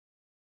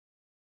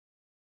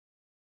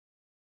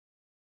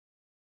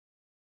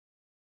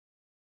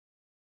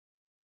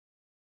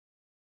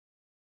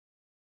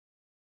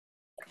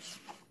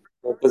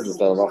Business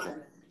now, halacha.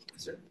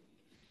 There's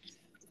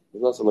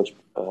not so much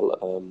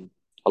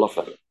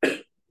halacha.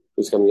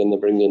 Who's coming in to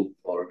bring in?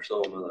 Or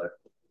someone like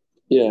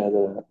Yeah,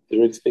 the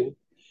rig speaking.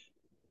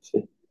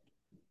 See?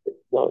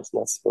 No, it's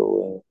not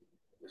so.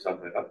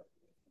 something like that.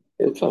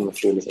 It'll come a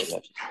few minutes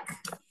left.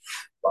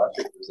 Last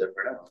week was there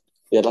for now.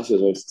 Yeah, last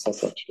year's very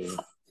successful actually.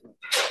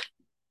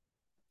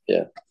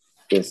 Yeah,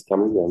 yes,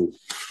 coming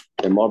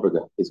and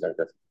Marburger. He's very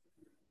good.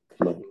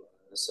 No,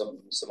 Some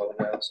other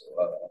guys.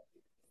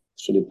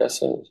 it's really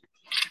better.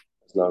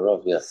 It's not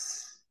rough. Yeah.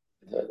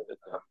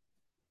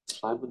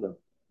 I would know.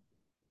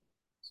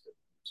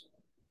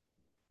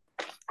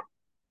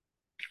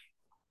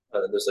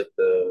 There's like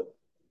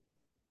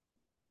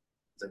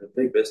it's like a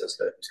big business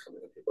guy who's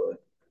coming with people. Like,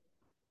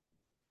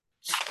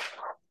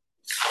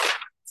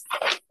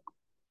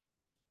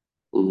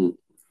 Mm-hmm.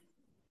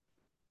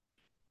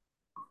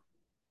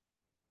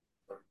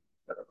 I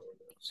don't know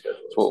what the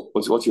schedule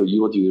is. So what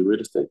do you real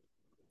estate?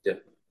 Yeah.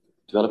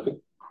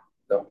 Developing?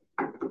 No.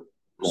 No.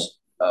 Just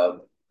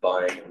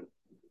buying and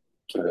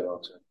keeping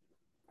on to.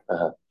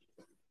 Uh-huh.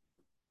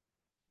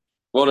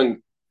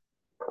 Morning,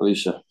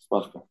 Alicia.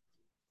 Machka.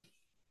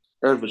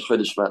 Erg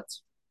Schwedisch Matt.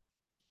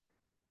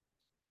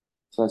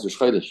 It's nice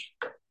Schwedisch.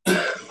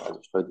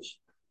 Schwedisch.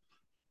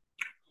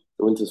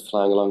 The winter's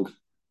flying along.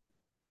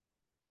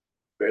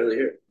 Barely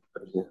here.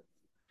 Yeah.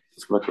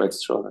 Just come back from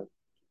strong. Right?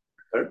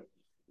 Pardon?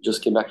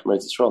 Just came back from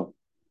strong.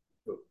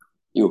 Who?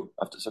 You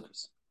after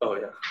suckers. Oh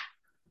yeah.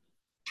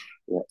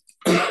 Yeah.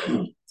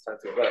 It's time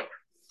to go back.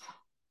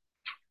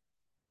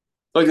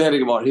 Like the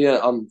heading about here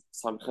on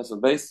Sam Chesed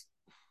base.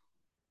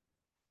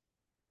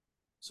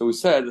 So we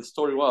said the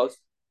story was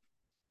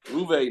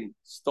Ruvain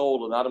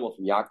stole an animal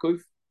from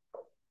Yaakov.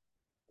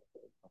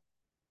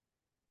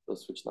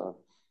 Let's switch now.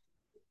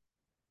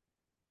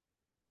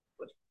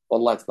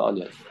 One light's not on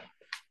yet.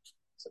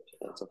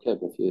 It's okay,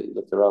 but if you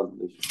look around,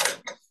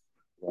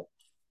 yeah.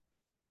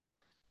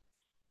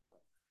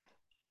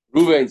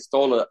 Ruvain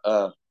stole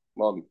an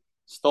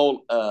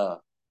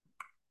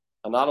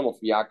animal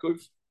from Yaakov.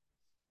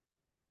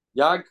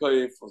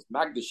 Yaakov was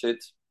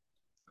magdashit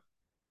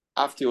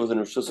after he was in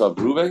Rishus of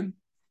Ruvain,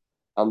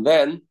 and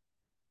then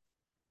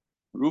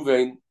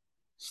Ruvain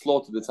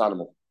slaughtered this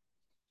animal.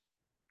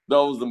 That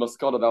was the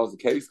mascot. That was the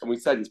case, and we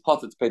said he's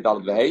potted to pay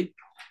Daled Vehei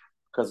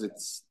because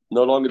it's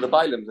no longer the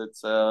Bailim.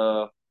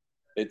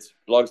 It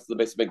belongs to the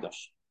base of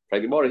Mikdash.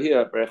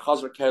 Here,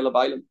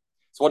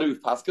 so what do we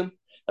paskin?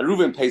 And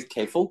Reuven pays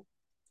kefil,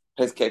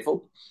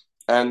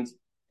 and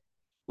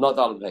not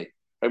Daled Vehei.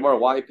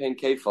 Why are you paying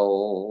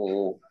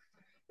kefil?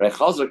 If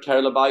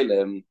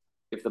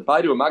the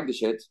Baidu were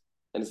magdashit,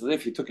 and it's as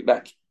if he took it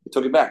back.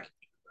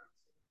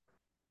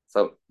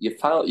 So you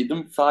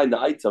didn't find the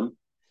item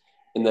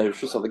in the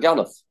Rishus of the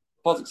Ganath.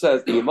 Pasuk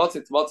says, then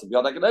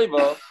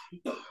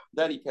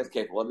he pays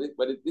kefil.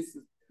 When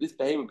this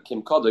behemoth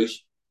became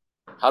Kaddish,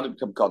 how did it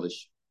become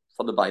Kaddish?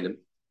 For the Bailim.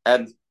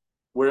 And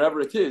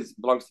wherever it is, it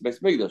belongs to Beis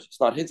Mikdash. It's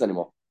not his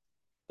anymore.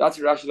 That's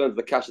your rationale of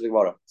the Kash of the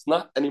Gemara. It's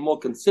not anymore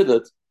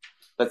considered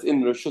that's in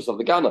the Rishus of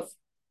the Ganath.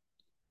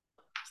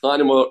 It's not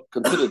anymore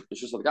considered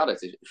Rishus of the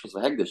Ganath. It's Rishus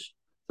of Hegdish.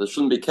 So there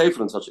shouldn't be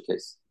kefil in such a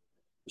case.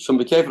 There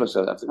shouldn't be kefil in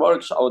such a case.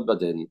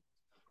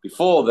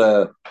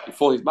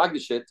 Before his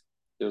Magdashit,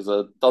 it was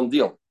a done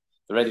deal.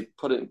 They already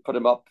put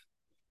him up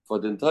for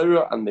the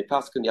Torah, and they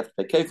pass you have to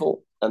pay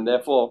kefil, and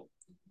therefore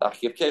the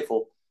Achi of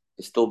kefil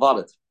is still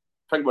valid.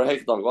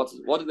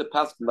 What did they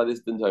pass by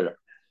this din Torah?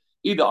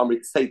 Either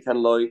Amrit say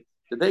 10 loy,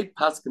 did they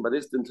pass by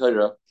this din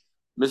Torah?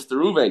 Mr.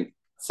 Ruvain,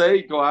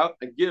 say go out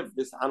and give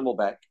this animal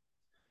back.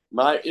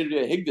 My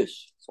area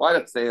higdish. So why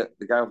not say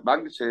the guy with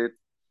Magdashit?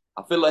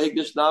 I feel like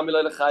higdish nami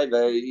le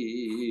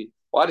chayvei.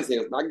 Why do you say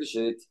it's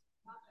Magdashit?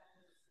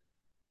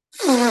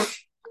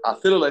 I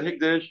feel like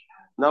higdish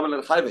nami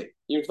le chayvei.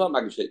 It's not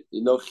Magdashit.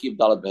 You know chiv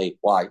dalad vehei.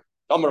 Why?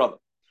 Come around.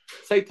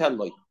 Say 10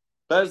 loy.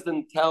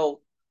 Bezdin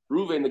tell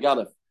Ruvain the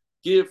Ganav,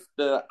 give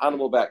the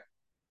animal back.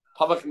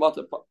 Tavach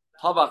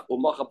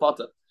u'macha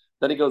pata.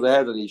 Then he goes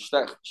ahead and he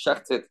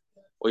shechts it,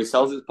 or he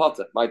sells his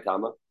pata. My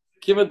tama.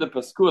 Given the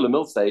Paskul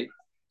and say,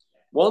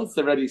 once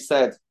they already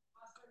said,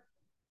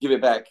 give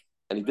it back,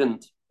 and he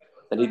didn't,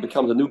 then he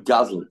becomes a new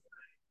gazlan.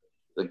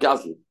 The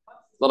gazlan,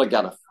 not a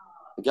ganaf.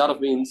 A ganaf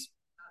means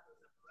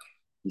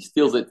he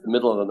steals it in the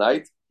middle of the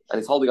night and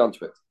he's holding on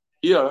to it.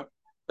 Here,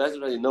 guys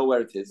already know where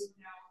it is,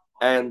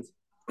 and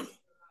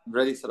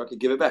already said, okay,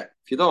 give it back.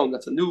 If you don't,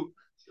 that's a new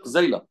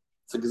gazela.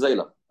 It's a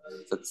gazela.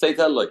 So say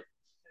tell like,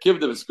 give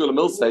the school of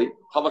milsay,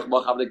 havach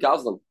mach the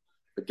gazlan.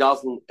 The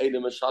gazlan,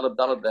 Eidim Meshadab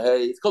Dalad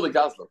Behei. It's called a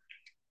gazlan.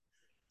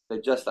 They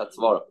just that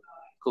svara.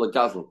 It's called a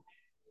gazlan.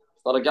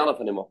 It's not a ganaf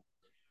anymore.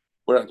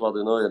 We're not going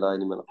to know it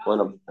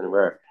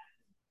anywhere.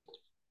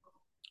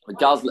 The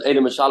gazlan,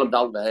 Eidim Meshadab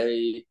Dalad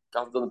Behei.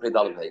 Gazlan doesn't pay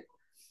Dalad Behei.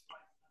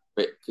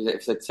 But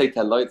if they say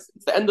 10 lights,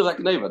 it's the end of that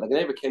Geneva. The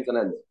Geneva came to an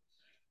end.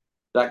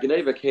 That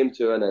Geneva came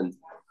to an end.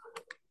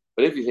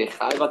 But if you say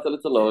Chayvat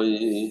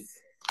Litaloi,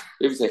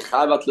 if you say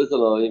Chayvat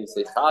Litaloi, if you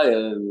say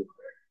Chayim,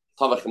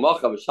 Tavach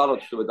Macha,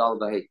 Visharot Shubadal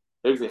Dahi.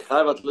 If you say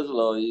Chayvat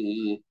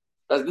Litaloi,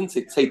 that didn't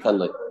say 10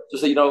 lights.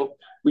 Just say,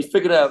 we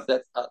figured out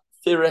that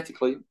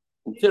theoretically,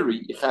 in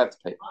theory, you have to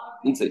pay.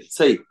 Didn't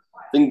say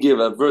didn't give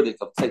a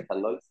verdict of take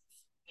 10 lois.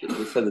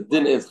 They said the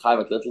din is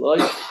chayvat little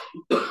lois.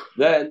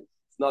 Then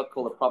it's not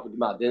called a proper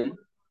demand din.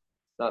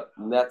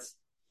 That's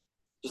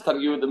just how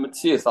you the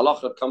Metzias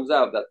halacha comes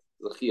out that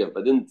the chiyah,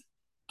 but didn't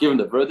give him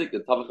the verdict. The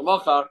tavach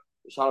machar,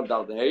 the shalom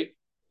down the hay.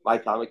 My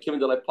time, given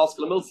the like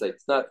possible milse.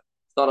 It's not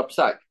a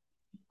psak.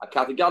 A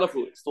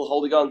katigalafu still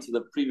holding on to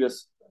the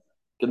previous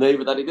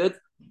geneva that he did.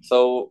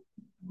 So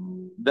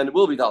then it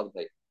will be down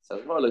the hay. So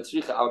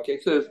our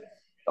case is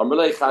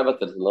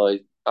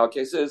our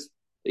case is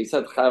he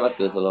said chayvat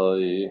little.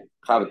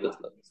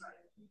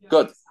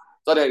 Good.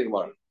 So there you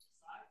are.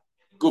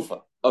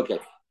 Gufa. Okay.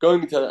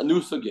 Going to a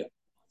new sugya.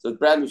 So it's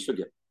brand new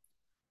sugya.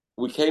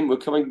 We're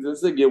coming to the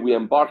sugya. We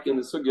embarked in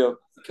the sugya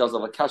because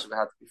of a cash we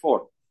had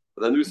before.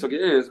 But the new sugya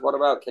is, what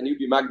about, can you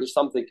be magdish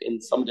something in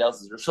somebody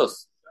else's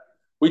rishus?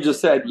 We just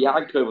said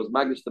Yaakov was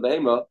magdish the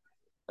behema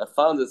that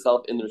found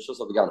itself in the rishus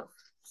of the Gana.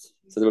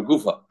 So they were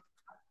gufa.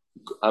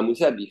 And we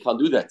said you can't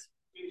do that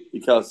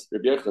because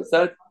Rabbi Yechon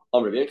said,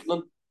 Rabbi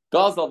Yechon,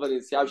 Gazal ben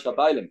Yisyav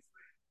Shabaylim.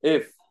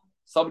 If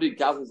somebody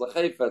gazels a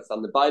chayfetz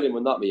and the bailim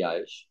will not be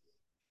yayish,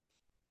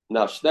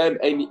 now shneim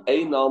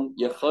einam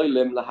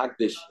yecholim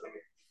lahakdish.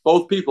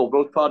 Both people,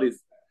 both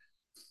parties,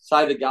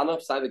 side the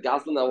ganaf, side the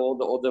gazlan,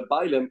 or the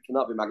bailim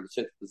cannot be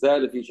magdashit.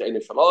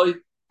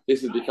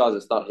 This is because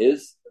it's not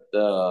his.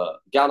 The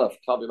ganaf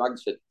can't be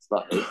magdashit. It's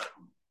not his.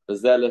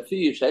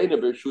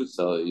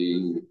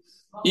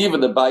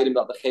 Even the bailim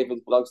that the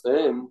chayfetz belongs to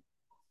him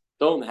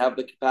don't have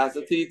the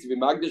capacity to be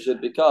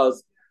magdashit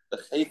because the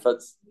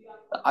chayfetz,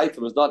 the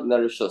item is not in their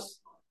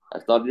rishus.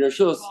 If it's not in your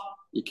rishus,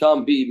 you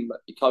can't be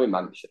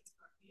magdashit.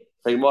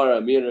 Did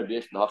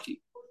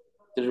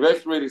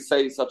Rebbe really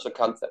say such a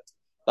concept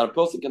that a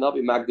person cannot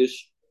be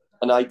magdish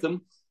an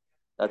item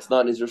that's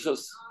not in his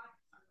rishus?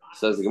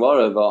 Says the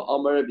Gemara,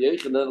 Rebbe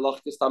Yechon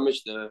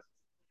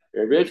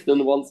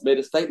once made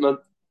a statement: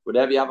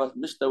 whenever you have a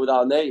mishnah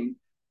without a name,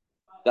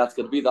 that's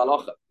going to be the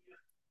halacha.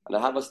 And I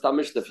have a stam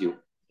mishnah for you.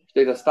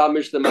 Steht a stam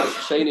mishnah mas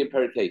sheini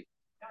perikei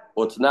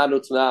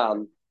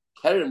utnan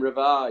kerim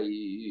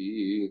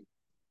revai.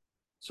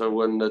 So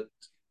when the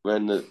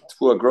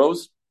tefua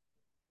grows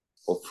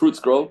or fruits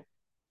grow,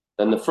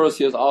 then the first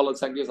year is Allah,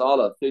 second year is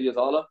Allah, third year is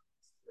Allah.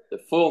 The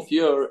fourth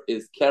year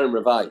is Kerem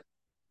Revai.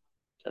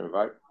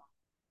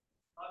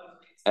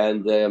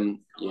 And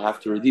you have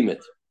to redeem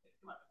it.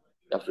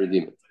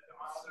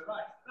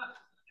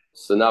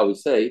 So now we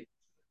say,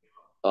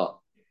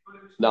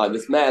 now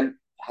this man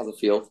has a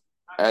field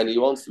and he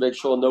wants to make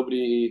sure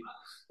nobody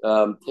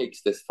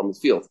takes this from his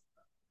field.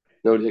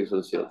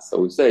 So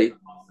we say, you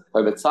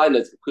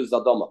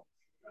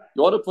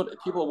want to put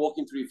people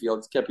walking through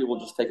fields, can't people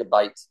just take a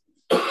bite?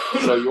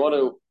 So you want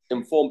to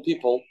inform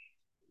people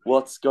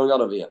what's going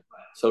on over here.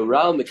 So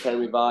around the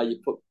Kerem Revai, you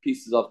put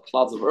pieces of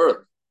clods of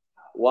earth.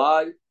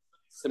 Why?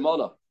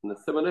 Simona. And the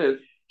simon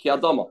is ki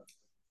adama.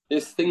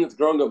 This thing that's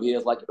growing over here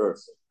is like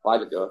earth. Why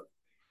like earth?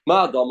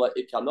 Ma adama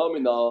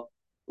ikanomina.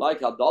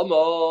 Like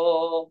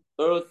adama,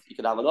 earth, you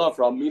can have enough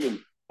from, meaning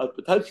has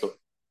potential.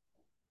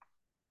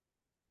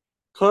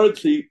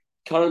 Currently,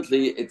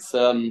 it's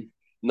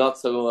not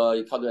so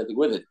you can't do anything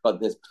with it, but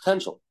there's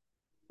potential.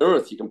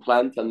 Earth, you can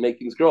plant and make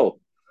things grow.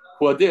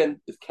 Huadin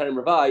is Kerem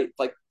Revai. It's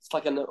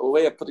like a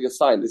way of putting a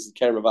sign. This is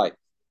Kerem Revai.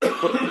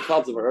 Put the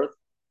clouds of earth,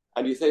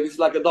 and you say this is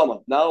like a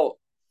dama. Now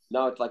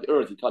it's like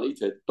earth. You can't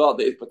eat it, but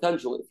there is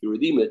potential. If you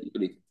redeem it, you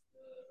can eat it.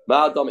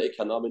 Ma'adam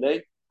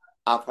ekanamine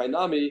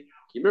afainami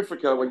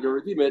kimirfrika. When you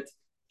redeem it,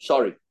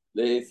 shari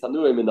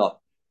le'sanuim enough.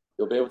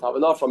 You'll be able to have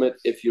enough from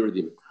it if you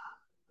redeem it.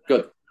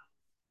 Good.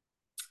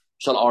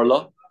 Shal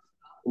arla.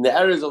 In the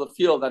areas of the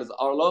field that is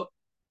arla,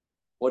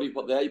 what do you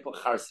put there? You put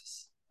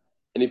charsis.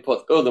 And you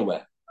put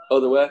earthenware,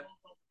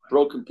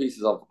 broken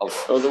pieces of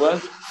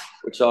earthenware,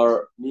 which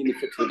are neatly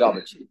fit to the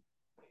garbage.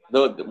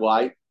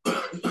 Why?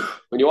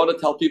 When you want to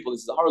tell people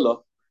this is a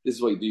harla, this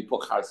is what you do. You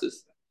put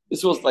charsis.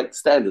 This was like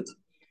standard.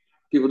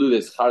 People do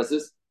this.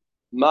 Charsis.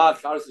 Ma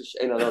charsis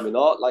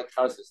not like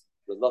charsis.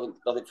 There's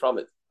nothing from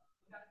it.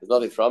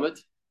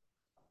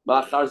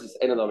 Ma charsis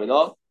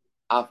not.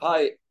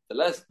 Apai the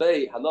less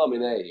bay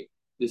hanamine.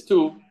 There's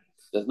two.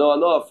 There's no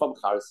enough from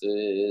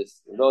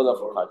charsis. No enough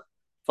from charsis.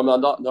 From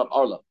not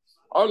arla.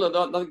 Arla,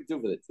 nothing to do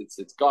with it.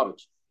 It's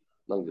garbage.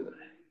 Nothing to do with it.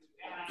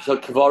 So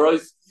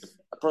kavaros,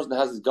 a person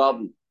has his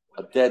garden,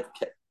 a dead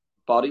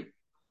body.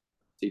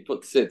 So he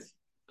puts it,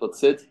 put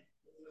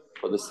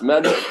the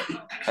cement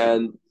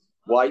and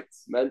white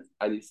cement,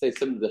 and he says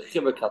something the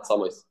chiva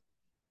katzamos.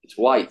 It's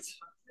white,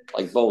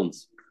 like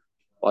bones.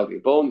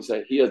 Like bones, you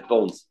say he has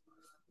bones.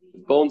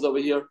 There's bones over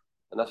here,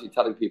 and that's what he's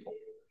telling people.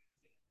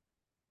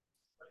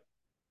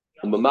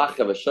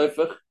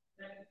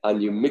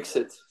 And you mix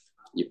it.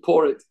 You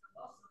pour it.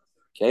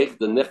 Okay,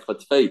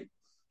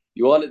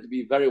 you want it to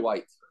be very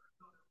white.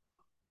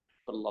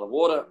 Put a lot of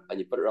water and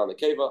you put it around the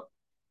keva.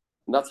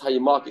 And that's how you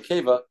mark a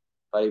keva,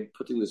 by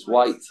putting this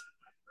white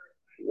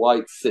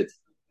sit.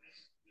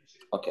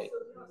 Okay.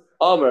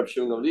 We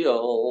still have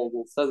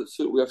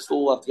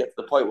to get to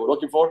the point we're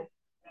looking for,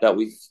 that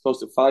we're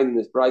supposed to find in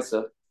this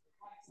brisa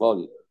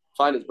volume.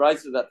 Find his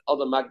prices that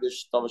other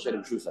Magdish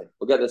Tamashenim Shusai.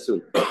 We'll get that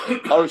soon.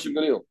 Arishim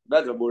Galil,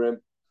 Bedra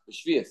Burim,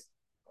 Shvias.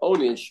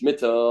 Only in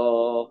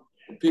Shemitah,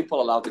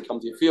 people allowed to come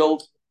to your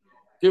field.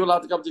 People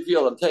allowed to come to your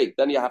field and take.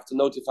 Then you have to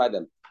notify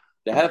them.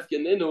 The Hefke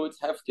Ninu, it's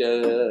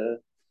Hefke.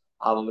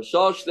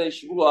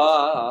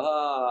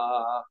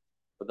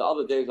 But the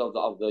other days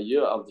of the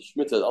year of the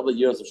Shemitah, the other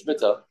years of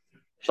Shemitah,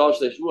 Shosh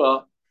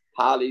Shvua,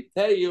 Hali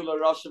Teyu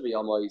LaRasha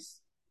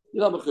V'Yamois.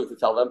 You're not going to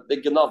tell them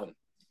they're Ganavim.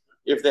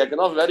 If they're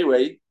Ganavim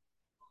anyway,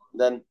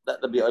 then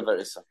that'll be over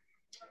Issa.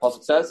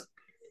 Pasuk says,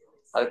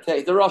 "I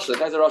take the Russia. The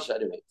guy's a Russia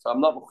anyway, so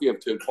I'm not mechuyev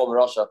to inform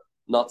Russia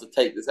not to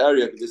take this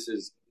area because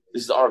this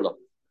is Arla."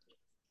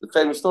 The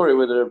famous story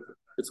with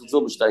it's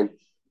Zilberstein.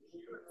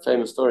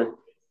 Famous story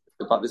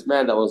about this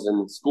man that was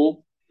in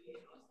school,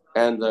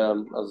 and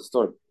that was a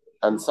story.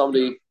 And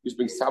somebody used to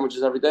bring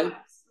sandwiches every day,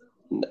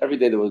 and every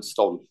day they were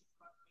stolen.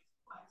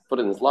 Put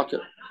it in his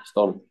locker,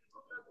 stolen.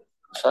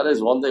 The shadow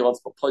is one day he wants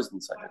to put poison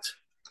inside it.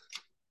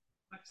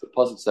 So the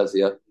pasuk says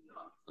here.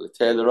 The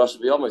tail of Rosh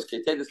Hashanah. Can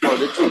you take this part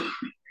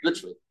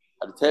literally?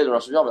 At the tail of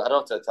Rosh Hashanah, I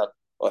don't have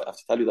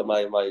to tell you that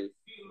my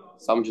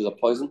sandwiches are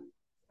poison.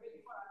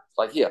 It's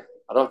like here.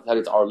 I don't have to tell you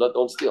it's Arla.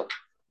 Don't steal.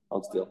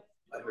 Don't steal.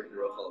 I heard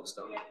you're Rochal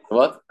Stam.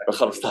 What?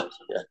 Rochal Stam.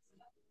 Yeah.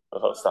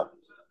 Rochal Stam.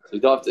 So you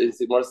don't have to.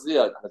 It's more to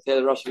at the tail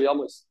of Rosh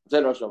Hashanah. The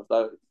tail of Rosh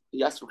Hashanah.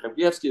 He asked for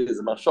Krempievsky. There's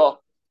a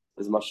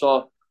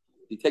Mashah.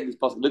 You take this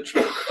part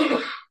literally.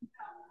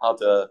 How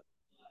to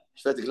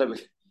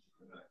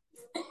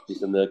you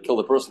can kill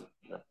the person.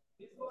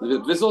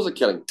 This was a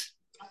killing.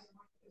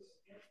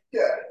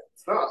 Yeah,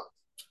 it's not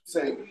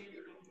saying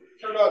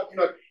you're not.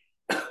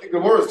 The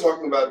Gemara is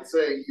talking about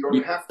saying you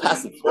don't have to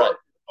passive, right?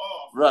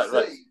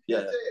 Right.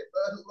 Yeah.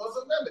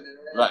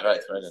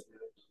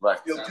 Right.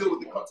 You'll deal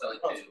with the customs.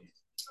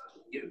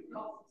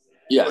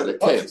 Yeah, but the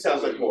tail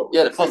sounds like more.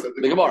 Yeah, the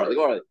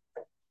Gemara.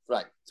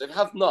 Right. So if you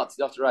have nuts,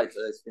 you have to write.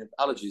 If you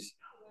have allergies,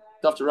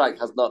 you have to write.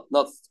 Has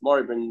nuts.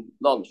 Tomorrow bring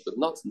lunch with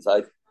nuts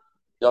inside.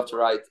 You have to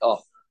write.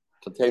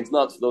 Contains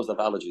nuts for those that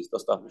have allergies.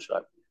 That's not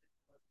Mishrayim.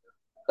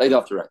 They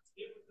don't have to write.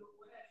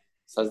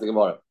 Says the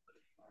Gemara.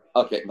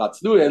 Okay,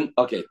 Vatznuin.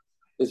 Okay,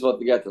 this is what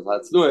we get.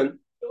 Vatznuin,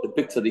 the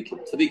big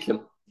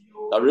tzaddikim,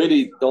 I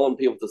really don't want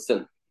people to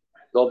sin.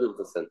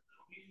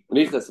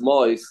 Beneath the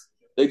Samois,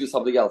 they do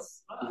something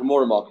else, even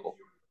more remarkable.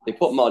 They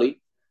put money.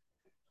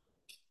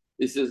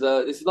 This is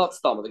not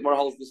stomach. The Gemara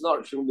holds this is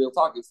not Shimon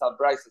talking. It's not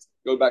Bryce.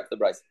 Go back to the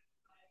Bryce.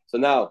 So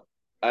now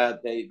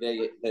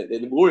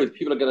the worried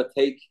people are going to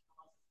take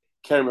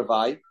Kerem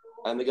Ravai,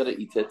 and they're going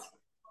to eat it,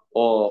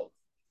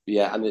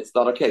 and it's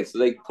not okay. So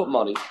they put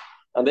money,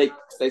 and they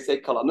say,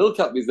 "Kalanul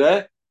kat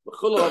mizeh,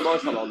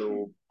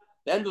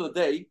 the end of the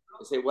day,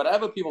 they say,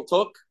 whatever people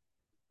took,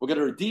 we're going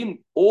to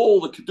redeem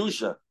all the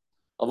kedusha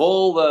of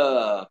all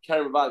the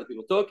Kerem Ravai that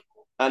people took,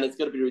 and it's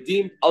going to be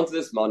redeemed onto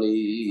this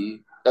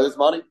money. On this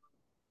money.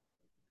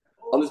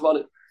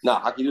 Now,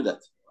 how can you do that?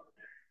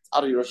 It's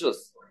out of your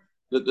rishus.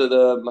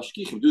 The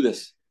mashkichim do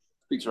this.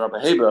 Speak to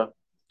Rabbi Haber.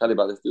 Tell you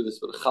about this. Do this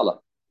for the challah.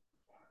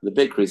 The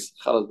bakeries,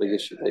 challah is a big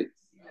issue.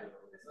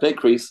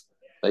 Bakeries,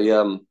 how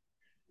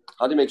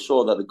do you make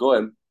sure that the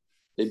goyim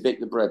they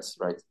bake the breads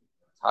right?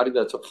 How do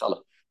they took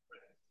challah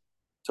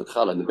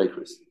in the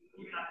bakeries?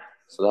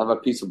 So they have a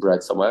piece of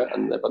bread somewhere,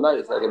 and but now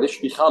it's like this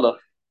should be challah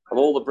of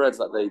all the breads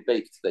that they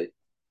bake today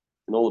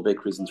in all the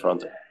bakeries in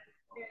Toronto. Can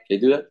you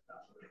do that?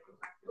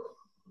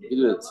 You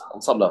do it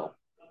on some level.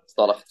 It's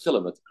not a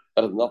chillah, but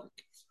better than nothing.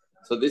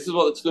 So this is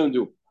what the tzluim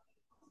do.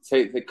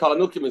 Say the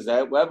kalanukim is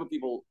there wherever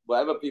people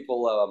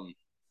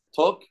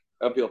took,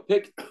 wherever people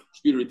picked,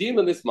 should be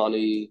redeeming this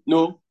money.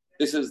 No,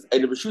 this is a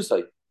b'shusay.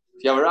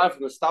 If you have arrived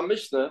from the Stam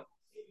Mishnah,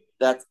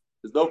 that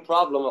there's no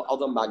problem of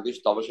other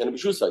magdish davash and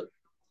b'shusay.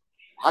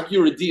 How can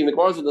you redeem? The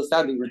Gemara's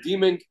understanding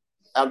redeeming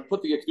and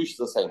putting a kedusha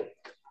the same.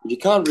 If you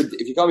can't be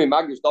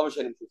magdish davash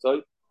and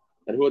b'shusay,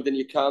 then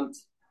you can't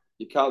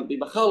be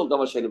machal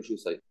davash and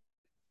b'shusay.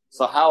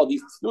 So how are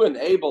these tznuin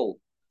able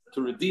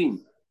to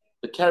redeem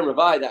the Kerem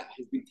Ravai that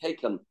has been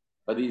taken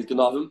by these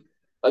Ganavim?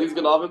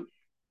 Even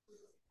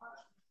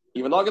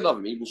not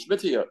Ganavim, even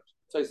Shmita here.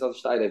 So it's not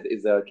Steiner,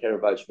 is there a Kerem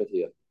Ravai Shmita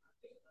here?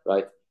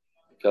 Right?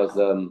 Because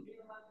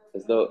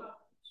there's no...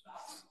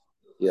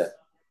 Yeah.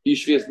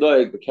 Usually it's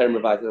Noeg, but Kerem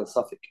Ravai is a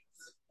suffix.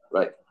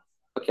 Right.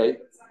 Okay.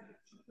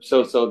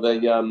 So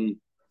they...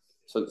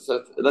 So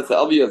let's say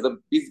obvious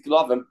these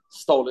Ganavim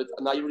stole it,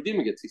 and now you're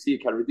redeeming it. So you see, you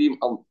can redeem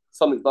on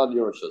something not in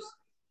your rishus.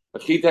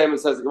 But Chitayim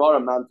says the Gemara,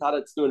 man,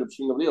 Tarat Tznuin of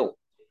Shing Gamliel.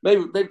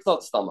 Maybe it's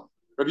not stomach.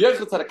 Rabbi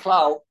Yochanan said a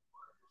klal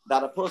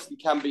that a person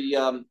can be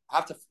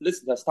have to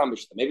listen to a stam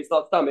mishnah. Maybe it's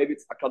not stam. Maybe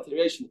it's a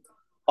continuation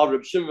of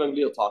Rabbi Shimon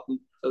Gamliel talking.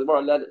 So the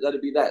Gemara let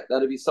it be that.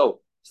 Let it be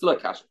so. Still a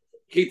kasha.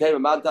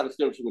 Chitayim man Tarat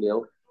Tznuin of Shing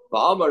Gamliel. But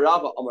Amar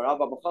Rabba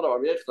Bachana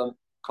Rabbi Yochanan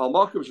Kal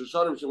Makim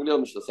Shoshanim Shing Gamliel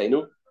Mishnah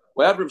Seinu.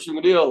 Wherever Rabbi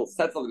Shimon Gamliel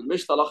said something,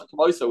 Mishnah Lacha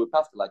Kamoisa, we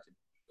pass it like him.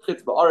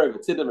 Chitz Ba'arev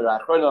V'Tzidim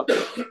V'Rachrona.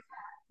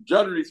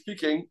 Generally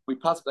speaking, we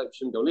pass it like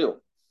Shimon Gamliel.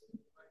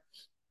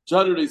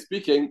 Generally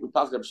speaking, we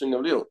pass Rabbi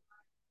Shimon Gamliel.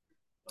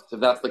 So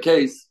if that's the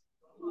case,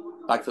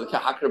 back to the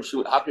Hakar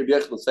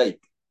Yochanan say,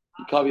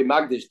 you can't be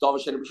Magdish,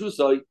 Davash and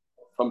B'Shusay,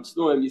 from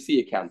Snuim, you see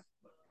you can.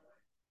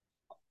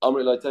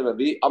 Amr Laitema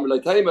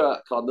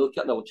called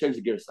Nilket. No, we'll change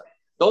the girsa.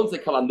 Don't say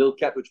Kalan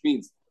Nilket, which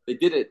means they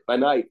did it by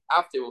night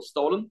after it was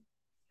stolen.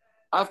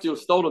 After it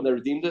was stolen, they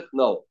redeemed it.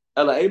 No.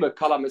 Elaema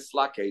Kalam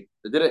Mislake.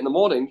 They did it in the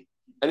morning.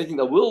 Anything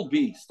that will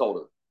be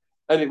stolen.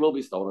 Anything will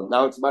be stolen.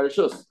 Now it's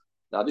Marishus.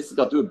 Now this has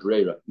got to do with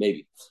Brera,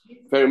 maybe.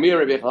 So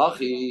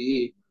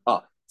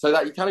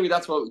that you're telling me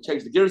that's why we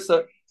changed the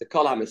girsa to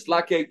Kalam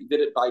Mislake. You did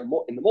it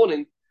in the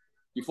morning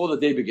before the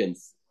day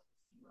begins.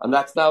 And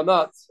that's now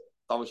not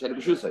Tavashedi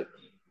B'Shusay.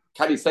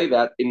 Can you say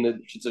that in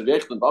the Shitzer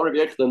V'Yechlan, Bava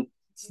V'Yechlan,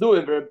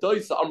 Snuin, Reb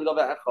Doisa, Amr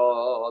Dava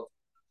Echad.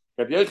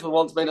 Reb Yechlan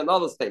once made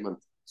another statement.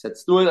 He said,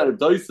 Snuin and Reb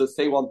Doisa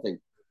say one thing.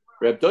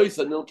 Reb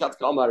Doisa, Nilkat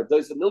Kama, Reb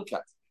Doisa,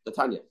 Nilkat, the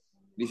Tanya.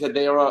 He said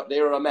they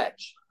are a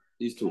match,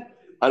 these two.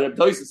 And Reb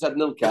Doisa said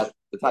Nilkat,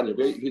 the Tanya,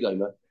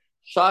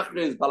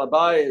 Shachriz,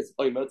 Balabai is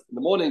Oymet. In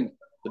the morning,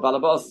 the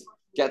Balabas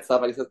gets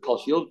up and he says, Kol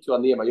Shield to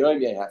Aniyam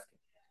Ayoim Yehef.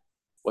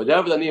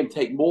 Whatever the Aniyam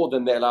take more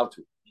than they're allowed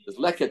to. There's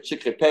Leket,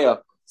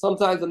 Chikrepeah.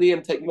 Sometimes the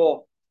Aniyam take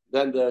more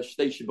than the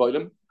Shtei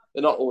Shibolim.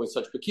 They're not always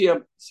such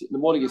Bekiyam. In the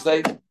morning you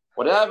say,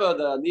 whatever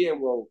the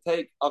Niyam will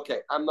take,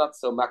 okay, I'm not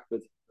so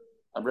makbid.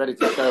 I'm ready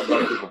to share with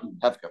other people.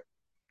 Hefka.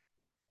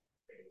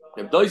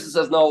 If Doisa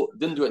says no,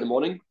 didn't do it in the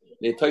morning,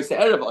 they told say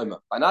Erev Oima.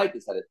 By night they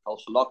said it.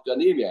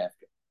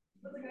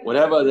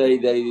 Whatever they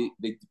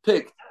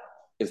depict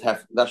is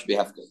Hefka. That should be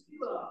Hefka.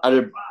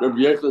 And Rabbi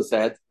Yechlan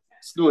said,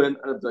 Snuin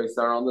and Doisa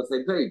are on the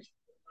same page.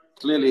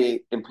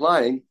 Clearly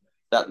implying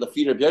that the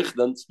feet of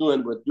Yechlan,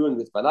 Snuin were doing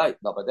this by night,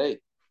 not by day.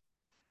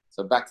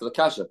 So back to the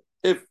kasha.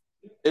 If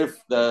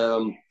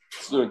the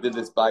Snuin did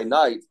this by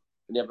night,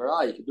 then you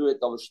can do it.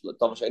 To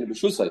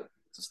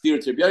steer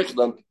to Rabbi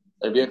Yechlan,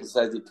 Rabbi Yechlan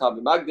says you can't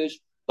be magdish.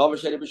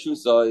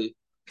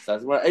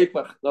 Says we're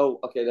apach. No,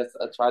 okay, let's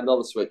try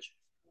another switch.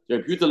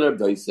 Reb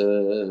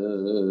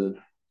Doisa.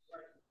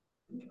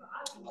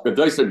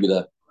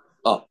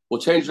 We'll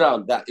change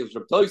around that. If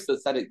Reb Doisa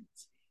said it,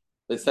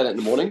 they said it in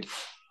the morning,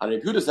 and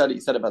Reb Yehuda said it,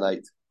 he said it by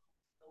night.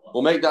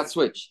 We'll make that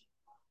switch.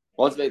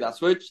 Once we make that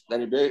switch,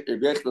 then Reb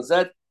Yechlan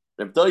said,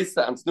 Reb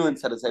Doisa and Snuin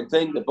said the same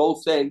thing. They're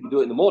both saying you do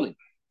it in the morning.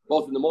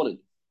 Both in the morning.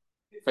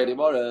 Where do you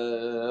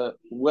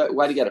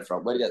get it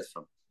from? Where do you get it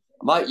from?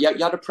 You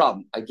had a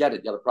problem. I get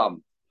it. You had a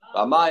problem.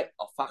 Why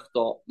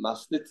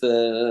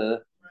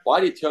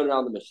do you turn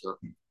around the Mishnah?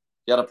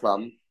 You had a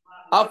problem.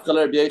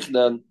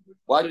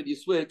 Why did you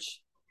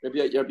switch? Rabbi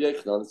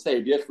Yechlan say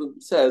Rabbi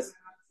Yechlan says,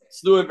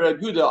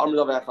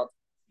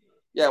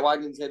 yeah, why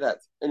didn't you say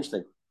that?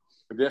 Interesting.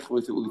 Rabbi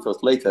Yechlan will tell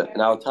us later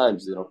in our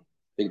times, I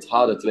think it's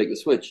harder to make the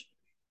switch.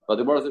 But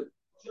you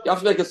have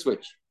to make a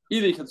switch.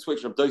 Either you can switch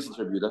from Doisa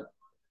to Rabbi Yehuda,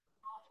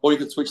 or you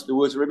can switch the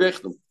words of Rabbi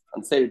Yechlan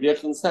and say Rabbi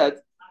Yechlan said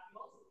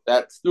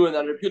that Snuin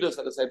and Rabbi Yehuda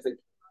said the same thing.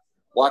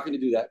 Why can you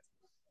do that?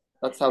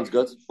 That sounds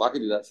good. Why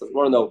can you do that? So I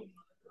want to know.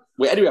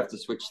 Where do we have to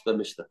switch the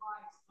Mishnah?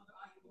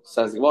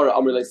 Says Gemara,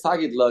 Amrulay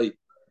Sagid Loi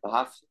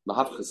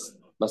Mahafchas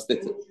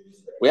Mastita.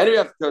 Where do we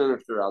have to turn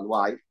it around?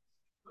 Why?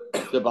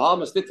 The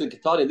Bahama Mastita and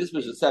Katani, this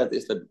Mishnah said,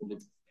 is the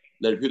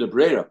Rabbi Yehuda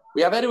Brera.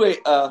 We have anyway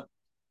a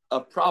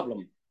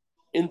problem,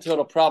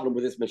 internal problem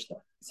with this Mishnah.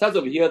 It says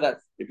over here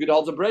that Rabbi Yehuda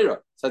holds a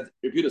Brera. Rabbi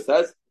Yehuda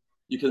says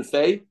you can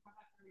say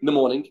in the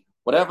morning,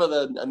 whatever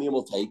the Aniyam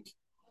will take,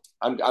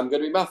 I'm going to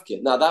be mafkir.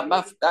 Now that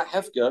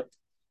hefker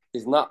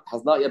has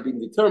not yet been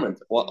determined.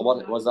 What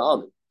was that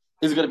on?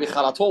 Is it going to be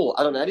chal at all?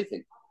 I don't know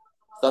anything.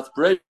 So that's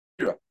brera,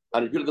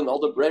 and if you don't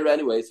hold the brera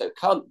anyway, so it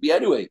can't be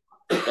anyway.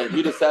 And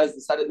if says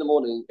decide it in the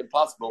morning,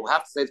 impossible. We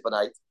have to say it's by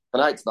night. By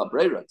night it's not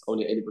brera. It's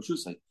only any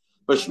b'shusay.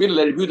 But shmila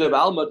l'rebuda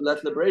v'almud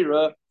let the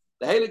brera.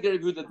 The heilige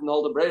rebuda didn't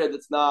hold the brera.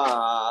 That's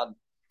not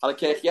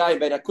halakech yayin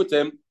ben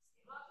akutim.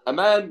 A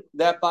man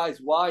that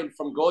buys wine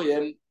from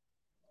goyim,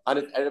 and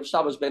it's erev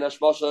Shabbos ben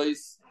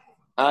hashmoshes,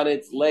 and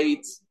it's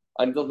late,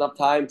 and he doesn't have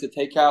time to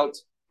take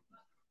out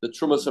the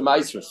trumas from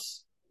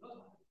Isras.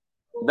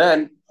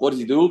 Then, what does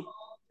he do?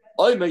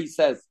 Oime, he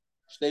says,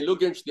 two look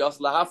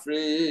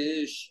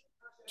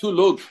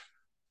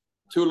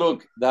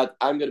that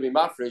I'm going to be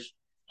mafresh,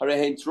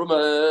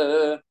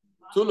 truma.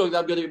 Two look that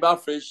I'm going to be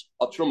mafresh,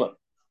 a truma.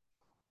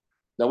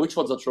 Now, which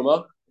one's a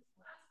truma?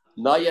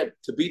 Not yet,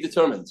 to be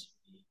determined.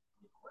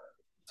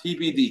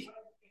 TBD.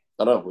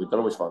 I don't know, we don't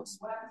know which ones.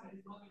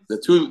 The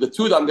two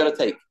that I'm going to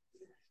take.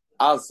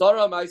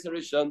 Azara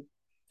Maiserishan,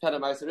 10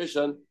 of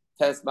Maiserishan,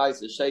 10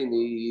 Maiser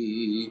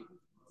Sheni,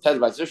 10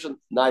 Maiserishan,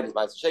 9 is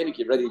Maiser Sheni,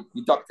 keep ready,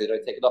 deduct it,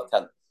 right? Take it off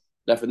 10.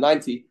 Left with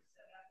 90, you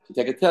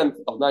take a 10th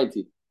of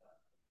 90.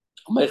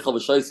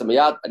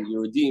 And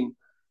you redeem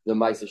the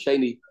Maiser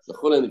Sheni, the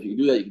Chulin, if you can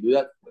do that, you can do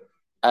that.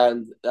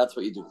 And that's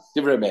what you do.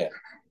 Divrei Meir.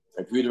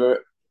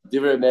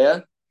 Divrei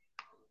Meir,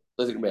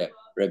 doesn't Meir.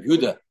 Reb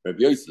Yehuda, Reb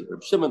Yossi,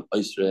 Reb Shimon,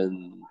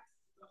 Oisren.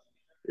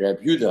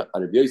 Reb Yehuda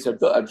and Reb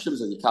Yossi, Reb Shimon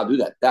says you can't do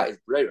that. That is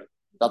Brera.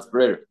 That's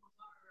Brera.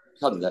 You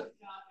can't do that.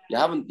 You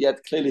haven't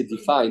yet clearly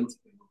defined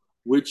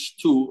which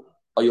two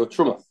are your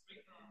truma.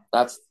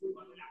 That's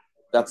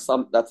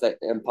an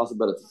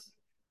impossibility.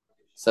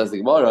 Says the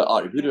Gemara,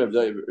 Reb Yehuda,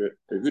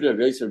 Reb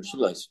Yossi, Reb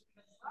Shimon.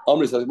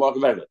 Omri says, Mark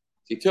America.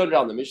 he turned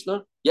around the Mishnah.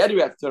 Yeah, you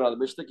had to turn around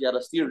the Mishnah. He had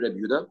a steer Reb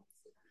Yehuda.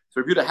 So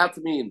Reb Yehuda had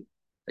to mean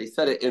they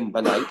said it in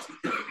Banait,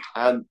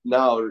 and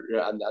now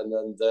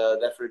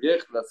therefore Reb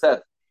Yehuda said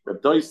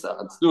Reb Doisa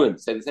and Snuin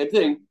say the same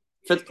thing.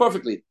 Fits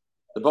perfectly.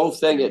 They're both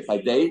saying it by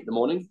day, the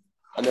morning,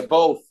 and they're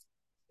both.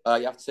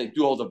 You have to say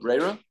do hold a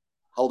brera,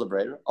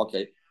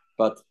 okay.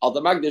 But al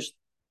the Magdish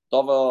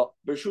Dava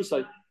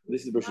Bershusai.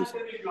 This is Bershusai.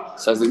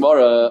 Says the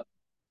Gemara.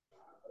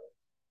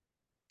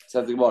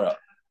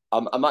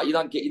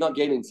 You're not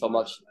gaining so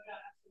much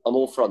on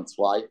all fronts.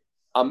 Why?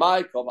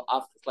 Why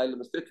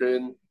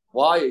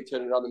are you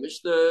turning around the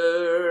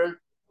Mishnah?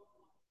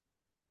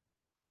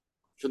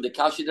 Should the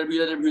Kashi Reb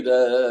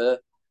Yehuda?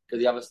 Because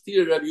you have a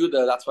steer Reb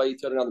Yehuda, that's why you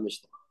turn around the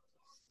Mishnah.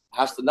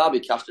 Has to now be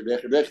Kashi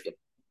Reb Yehuda.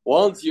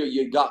 Once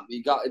you got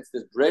into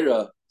this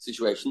Brera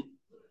situation,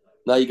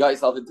 now you got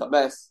yourself into a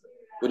mess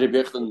with Reb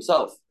Yehuda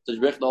himself. Does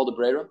Reb Yehuda hold the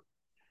Brera?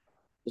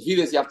 To see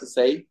this, you have to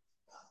say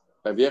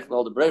Reb Yehuda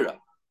hold the Brera.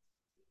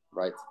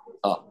 Right?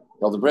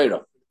 The Brera.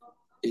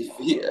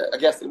 I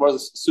guess it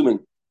was assuming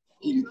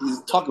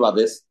he's talking about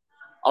this.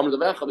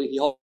 He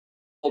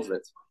holds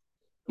it.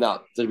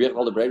 Now, does Reb Yehuda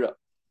hold the Brera?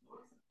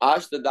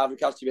 Ash the David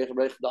Kashi Reb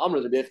Yehuda the Amr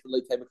the Reb Yehuda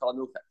late time call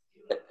Milka.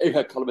 If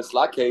call him a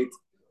slackate.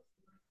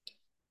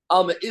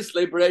 Alma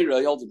Isle Brera,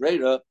 he holds the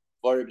Brera.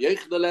 For Reb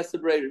Yehuda less the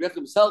Brera. Reb Yehuda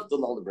himself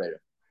doesn't hold the Brera.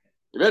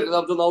 Reb Yehuda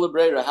doesn't hold the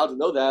Brera. How do you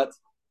know that?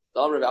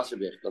 The Amr of Asher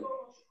Yehuda.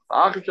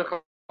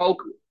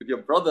 If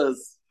your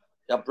brothers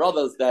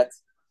that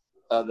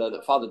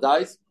the father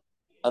dies,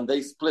 and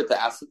they split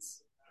the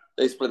assets.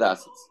 The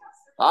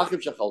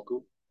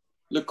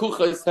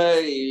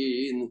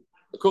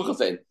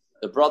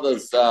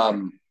brothers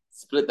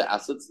split the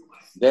assets.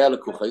 They are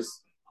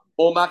lekuchos.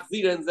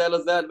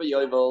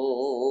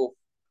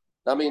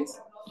 That means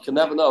you can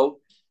never know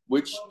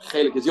which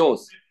chelik is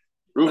yours.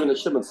 Reuven and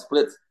Shimon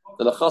split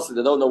the lechasim.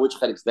 They don't know which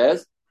chelik is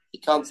theirs. You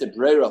can't say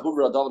Breira,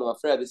 Huvra, David, and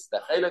Afraid. This is the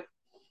chelik,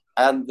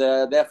 and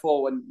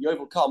therefore, when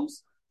Yovel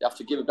comes, you have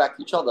to give it back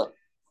to each other.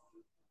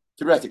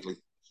 Theoretically,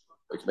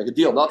 we can make a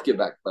deal, not give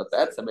back, but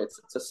that's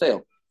it's a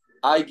sale.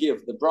 I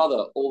give the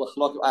brother all the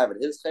chalak I have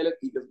in his chelik.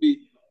 He gives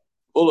me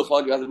all the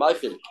chalak he has in my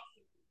chelik.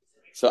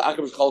 So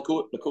Akim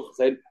Chalku, the Kuch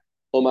said,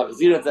 "O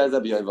Machzir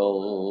Zezeb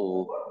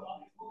Yovel,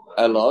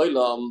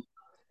 Eloilam,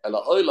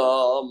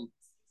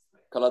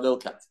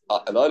 Kalanilkat,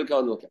 Eloilam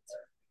Kalanilkat."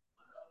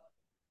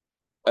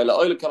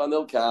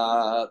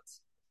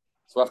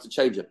 So we have to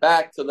change it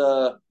back to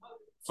the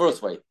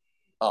first way.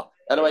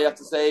 Anyway, you have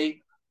to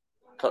say.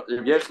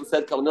 Yechel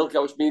said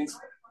Kalanilka, which means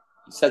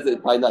he says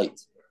it by night.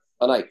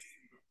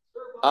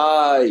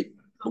 I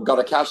got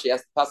a cash. He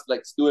has to pass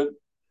like Snuin.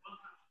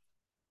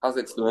 How's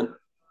it Snuin?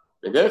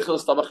 Yechel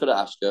is Tabach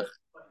Ashkech.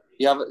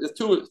 There's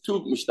two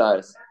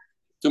mishnayos.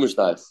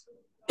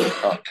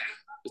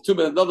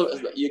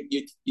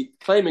 You're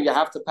claiming you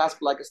have to pass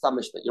like a stam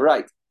mishnah. You're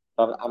right.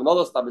 I have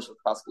another stam mishnah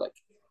to pass like.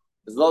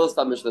 There's another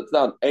stam mishnah that's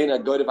down. Ein a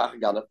goy of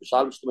Achagana.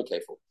 B'shal mishtum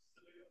kefil.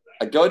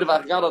 A goy of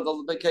Achagana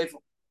doesn't pay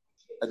kefil.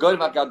 A goy of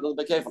Achagana doesn't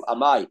pay kefil.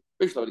 Amai.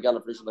 Bishlam the Gana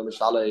Frishlam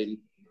Mishalem.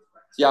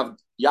 So you have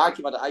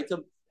Yaakov had the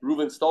item.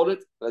 Reuven stole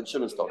it, and then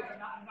Shimon stole it.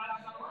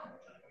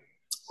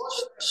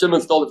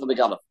 Shimon stole it from the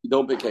Gana. You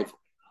don't pay kefil.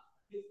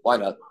 Why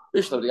not?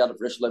 Bishlam the Gana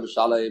Frishlam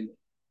Mishalem.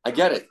 I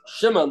get it.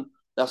 Shimon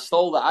that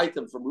stole the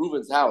item from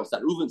Reuven's house.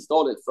 That Reuven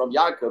stole it from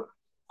Yaakov.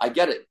 I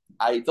get it.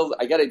 I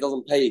get it. It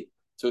doesn't pay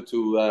to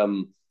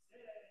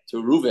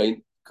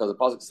Reuven because the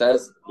pasuk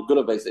says the good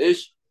of base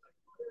ish.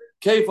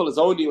 Kefil is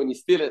only when you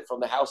steal it from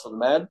the house of the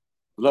man.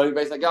 Not from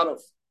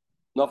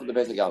the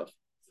base of Ganov.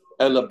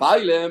 And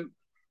lebailem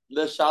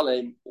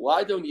leshalem.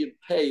 Why don't you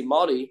pay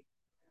money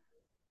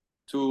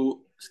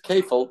to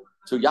Kefil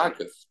to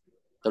Yaakov,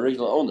 the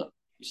original owner?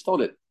 You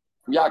stole it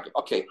from Yaakov.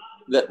 Okay,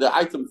 the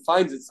item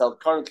finds itself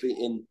currently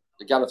in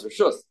the Ganov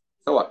Rishus.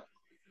 So what?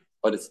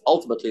 But it's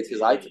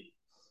his item.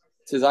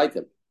 It's his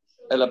item.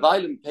 And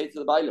lebailem pay to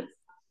the bailem.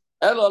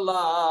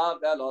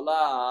 Elolav.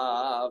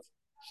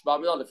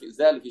 Shmamilon if he's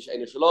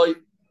eine shloi,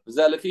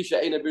 zel if he's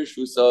eine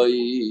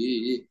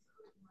birshusoi.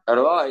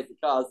 Alright,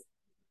 because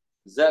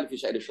zel if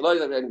he's eine shloi,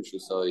 zel eine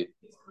birshusoi.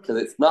 Because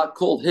it's not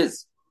called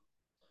his.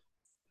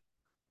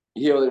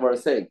 You hear what the Gemara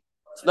is saying?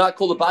 It's not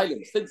called a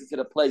bailim. Since it's in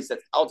a place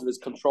that's out of his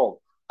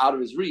control, out of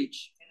his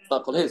reach, it's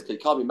not called his. Because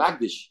it can't be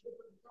magdish.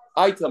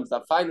 Items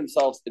that find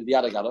themselves in the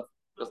Adagana,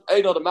 because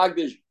ain't not a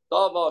magdish,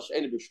 davash,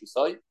 ain't a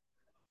birshusoi.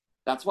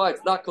 That's why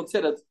it's not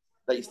considered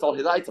that you stole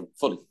his item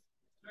fully.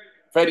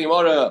 Freddy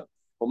Mora.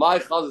 Well, my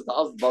chaz is the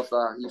husband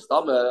basa. He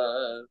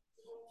stomach.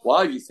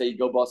 Why do you say you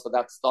go basa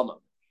that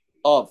stomach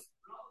of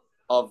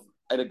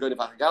and a good of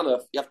you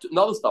have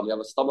another stomach. You have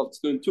a stomach of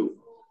tznuin too.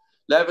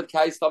 Levet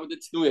kai stomach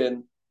that's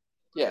tznuin.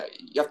 Yeah,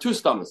 you have two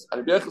stomachs.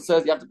 And the Bechel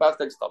says you have to pass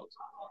next stomach.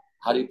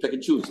 How do you pick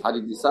and choose? How do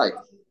you decide?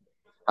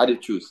 How do you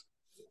choose?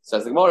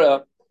 Says the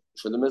Gemara.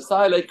 Should the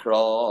Messiah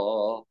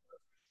lekra?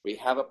 We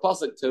have a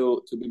pasuk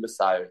to be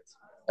Messiah.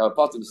 We have a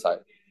pasuk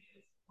Messiah.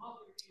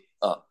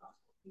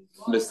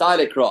 Messiah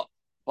lekra.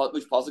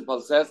 Which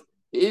pasuk says,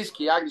 "Ish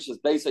ki yagdish is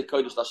basic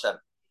kodesh Hashem."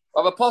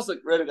 I have a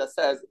pasuk really that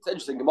says it's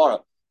interesting. Gemara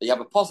that you have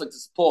a pasuk to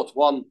support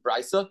one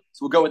brisa, so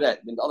we'll go with that.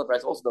 I mean, the other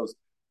brisa also knows.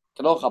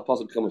 Kanocha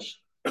pasuk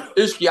chumash.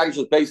 Ishki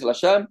yagishus beis el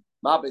Hashem.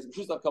 Ma beis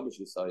mishus not chumash.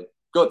 Sorry.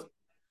 Good.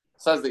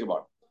 Says the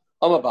Gemara.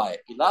 Amabai.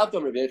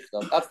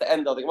 That's the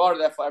end of the Gemara.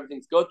 Therefore,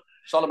 everything's good.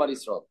 Shalom al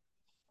Yisrael.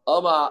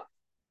 Ama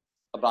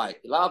abai.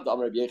 Ilav the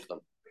Amar Rabbi Yechon.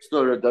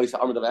 Stur Rabbi Doisa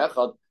Amar Rabbi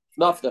Echad.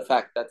 Not for the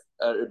fact that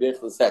Rabbi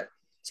Yechon said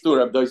Stur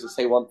Rabbi Doisa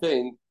say one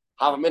thing.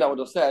 Half a minute I would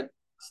have said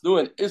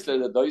Stuin Isla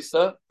the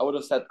Doisa. I would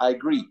have said I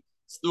agree.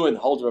 Stuin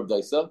holder of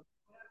Doisa.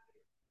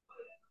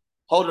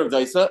 Holder of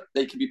Doisa.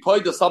 They can be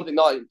pointed to something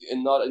not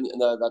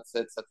that's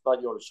not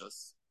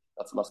Yorishus.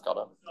 That's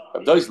Maskana.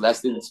 Rabbi Doisa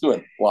less than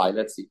Stuin. Why?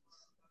 Let's see.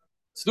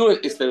 Stuin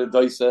Isla the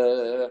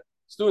Doisa.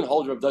 Stuin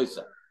holder of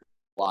Doisa.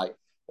 Why?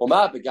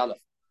 Oma begalef.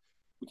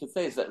 We can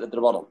say it's at the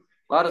bottom.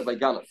 Ma is by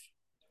galef.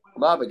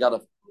 Ma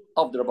begalef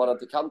of the Rabbanan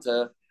to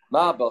Kante.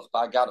 Ma bach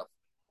by galef.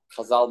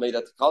 Chazal made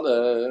it to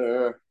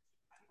Kante.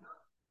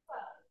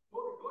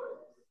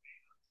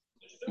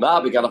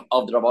 Ma begalef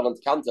of the Rabbanan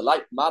to Kante.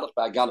 Like ma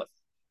by galef.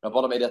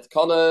 Rabbanan made it to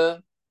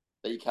Kante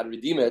that you can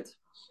redeem it.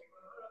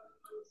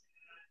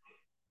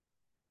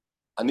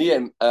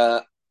 Aniyim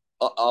of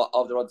the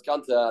Rabbanan to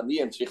Kante.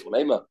 Aniyim tzrich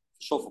l'meima.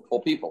 Sure for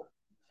poor people.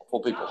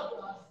 Poor people.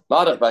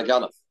 Ma by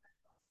galef.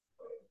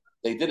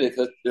 They did it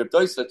because the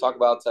Doisa talk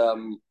about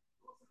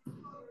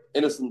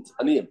innocent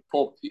aniyim.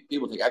 Poor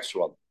people take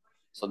extra one.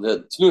 So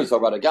the Tnun talk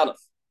about a ganaf.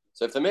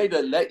 So if they made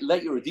it,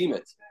 let you redeem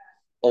it.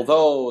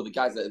 Although the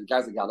guys are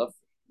ganaf,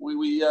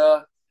 we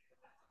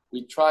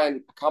try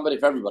and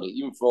accommodate for everybody,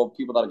 even for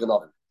people that are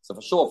ganaf. So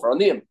for sure, for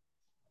aniyim,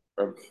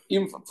 or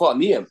even for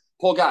aniyim,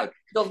 poor guy,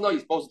 he doesn't know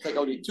he's supposed to take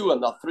only 2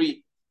 and not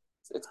 3.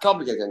 It's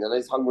complicated, and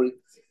he's hungry.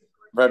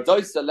 But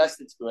Doisa less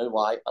than Tnun.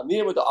 Why?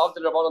 Aniyim with the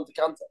after Rabbanan to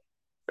Kanta.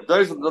 If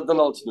there is a don't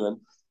know to do,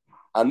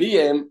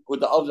 Aniyim with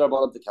the other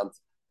Rabbanan to Kant.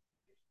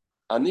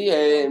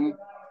 Aniyim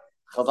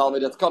Chazal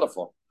made it kana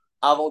for.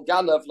 Aval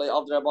Ganef lay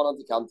other Rabbanan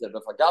to Kant.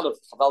 But for Ganef,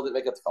 Chazal didn't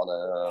make it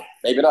kana.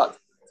 Maybe not. The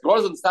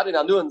Gemara's understanding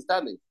and new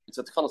understanding. It's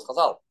a Tkanas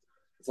Chazal.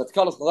 It's a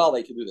Tkanas Chazal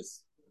that you can do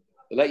this.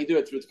 They let you do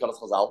it through Tkanas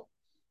Chazal,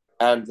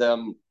 and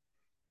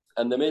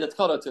they made it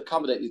kana to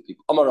accommodate these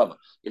people. Amarava.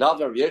 You have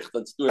Rabbi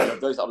Yechon to do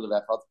it. Those other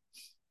Vechad.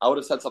 I would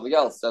have said something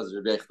else. Says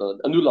Rabbi Yechon.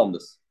 A new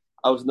Landis.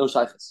 I was no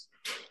shaykhs.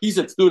 He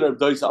said, "Student of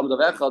Doisa Amud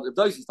Avechad." If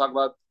Doisa is talking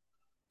about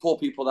poor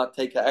people that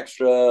take an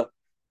extra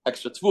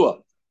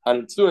tvua,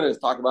 and student is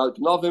talking about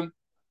Gnovim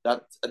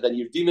that and then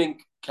you're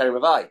redeeming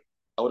Kerimavai.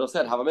 I would have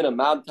said, "Have a minute,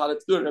 man,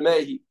 Talat Student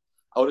Remehi."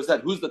 I would have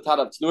said, "Who's the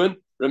Talat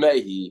Student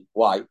Remehi?"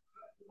 Why?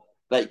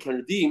 That you can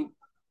redeem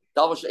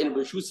Dalvash Ein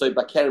B'Shusay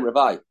by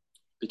Kerimavai,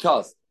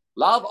 because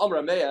Lav Am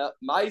Remeya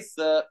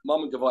Ma'isa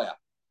Mammon Gavoya.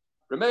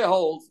 Remeya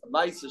holds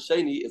Ma'isa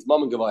Sheni is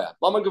Mammon Gavoya.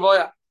 Mammon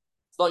Gavoya,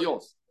 it's not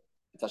yours;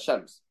 it's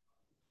Hashem's.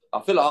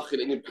 It's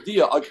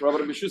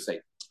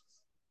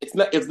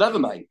never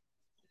mine.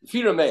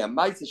 Firameya,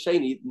 Maisa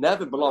Sheni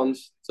never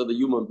belongs to the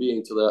human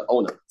being, to the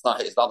owner.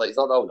 It's not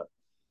the owner.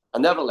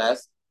 And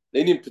nevertheless,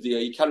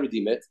 you can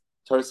redeem it.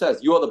 Torah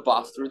says you are the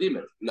boss to redeem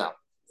it. Now,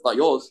 it's not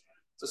yours.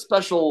 It's a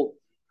special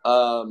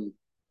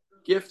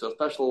gift or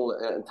special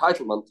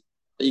entitlement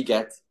that you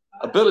get,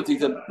 ability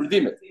to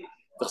redeem it.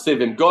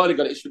 God is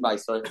going to issue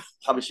Maisa.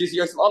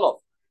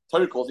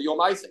 Torah calls it your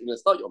Maisa, even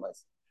it's not your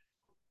Maisa.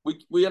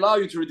 We allow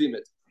you to redeem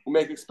it. We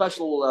make a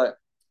special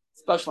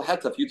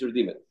heta for you to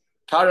redeem it.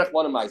 Karech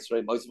one of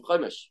Ma'asrei, Ma'aseh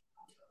Chomesh.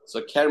 So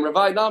Kerem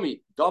Ravai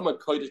Nami, Dama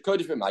Kodesh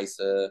for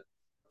Ma'aseh.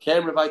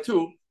 Kerem Ravai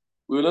 2,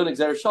 we will learn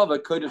Xer Shava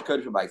Kodesh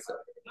for Ma'aseh.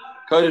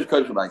 Kodesh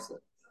for Ma'aseh.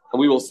 And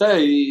we will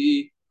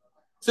say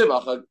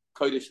Tzimach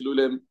Kodesh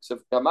Lulim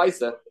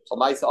Ma'aseh, so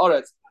Ma'aseh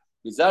Oretz,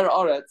 Mizera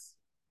Oretz,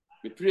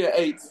 Mipriya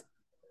 8,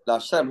 La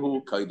Shem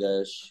Hu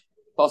Kodesh.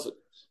 Possible.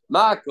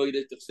 Ma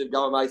Kodesh Tzim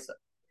Gama Ma'aseh.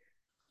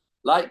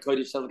 Like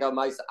Kodesh says,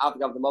 after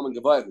the moment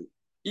Gavoya.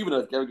 Even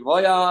though it's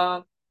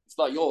Gavoya, it's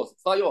not yours.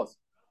 It's not yours.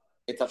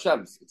 It's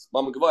Hashem's. It's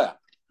Mama Gavoya.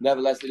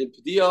 Nevertheless, in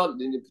Padiyah,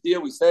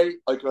 we say,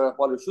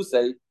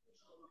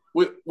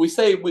 we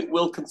say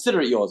we'll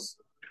consider it yours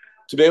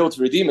to be able to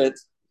redeem it.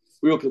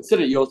 We will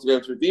consider it yours to be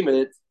able to redeem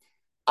it.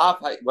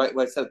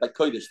 Where it says by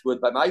Kodesh, the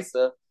word by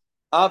Maisa,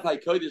 Avai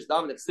Kodesh,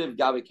 Damin Ksiv,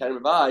 Gavi Kerem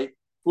Ravai,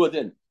 put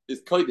in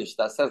this Kodesh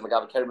that says like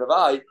Gavi Kerem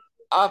Ravai,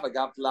 Avai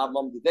Gav Lav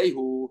Mam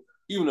Dedehu,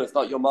 even though it's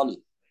not your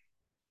money.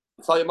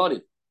 It's not your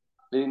money.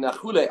 Even though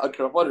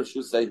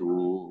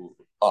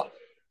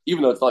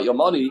it's not your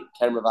money,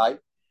 Kerem it's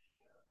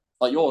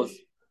not yours.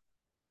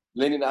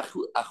 Redeeming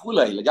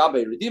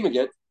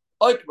it,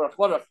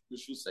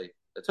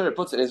 the Torah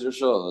puts it in his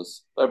rishos.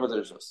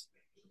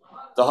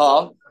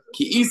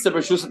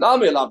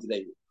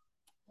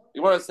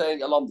 You weren't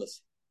saying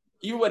alumnus.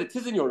 Even when it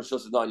is in your rishos,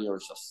 it's not in your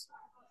rishos.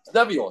 It's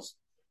never yours.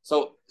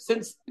 So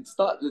since it's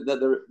not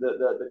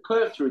the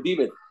curve to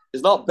redeem it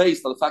is not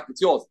based on the fact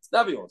it's yours, it's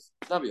never yours.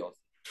 It's never yours.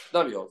 It's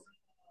never yours.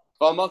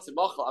 But I'm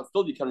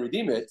still you can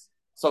redeem it.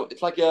 So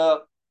it's like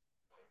a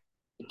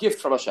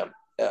gift from Hashem,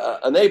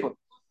 a neighbor.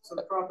 So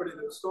the property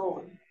that's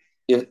stolen,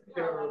 yeah, it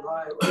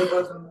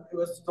wasn't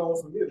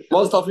stolen from you. It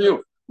wasn't stolen from you.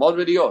 It wasn't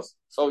really yours.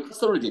 So you can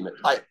still redeem it.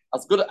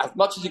 As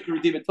much as you can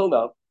redeem it till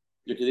now,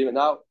 you can redeem it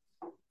now.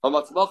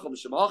 That's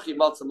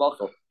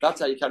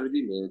how you can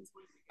redeem it.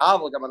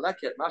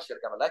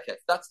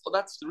 That's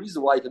the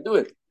reason why you can do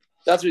it.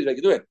 That's the reason why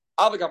you can do it.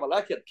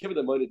 Given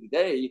the money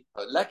today,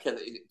 leket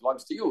it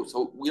belongs to you.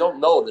 So we don't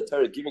know the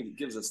Torah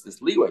gives us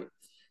this leeway.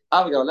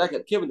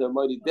 Given the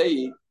money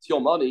today, it's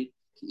your money.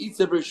 Eat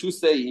the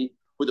brishusei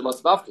with the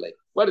masbafkele.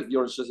 What if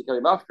you're in shus? You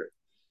can't be mafker.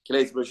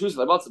 Kilei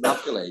brishusei what's a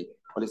mafkele?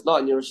 When it's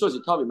not in your shus,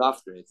 you can't be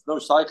mafker. It's no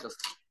cycles.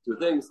 Two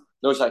things.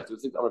 No shayk. Two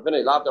things.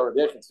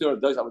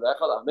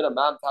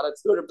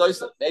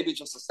 Maybe it's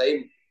just the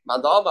same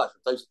man.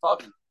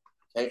 Talking.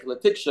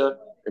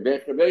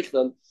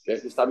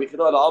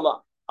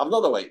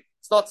 Another way.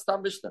 It's not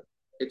Stam Mishnah.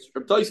 It's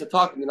Reb Doisa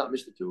talking, not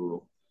Mishnah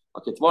too.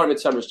 Okay, tomorrow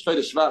mitzvah is Trade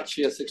Shvat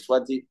Shia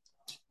 6:20,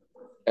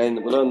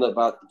 and we'll learn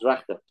about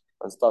Drachta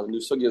and start new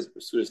sugyas,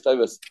 Surah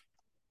Tavis.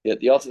 Yeah,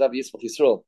 the also have useful Yisrael.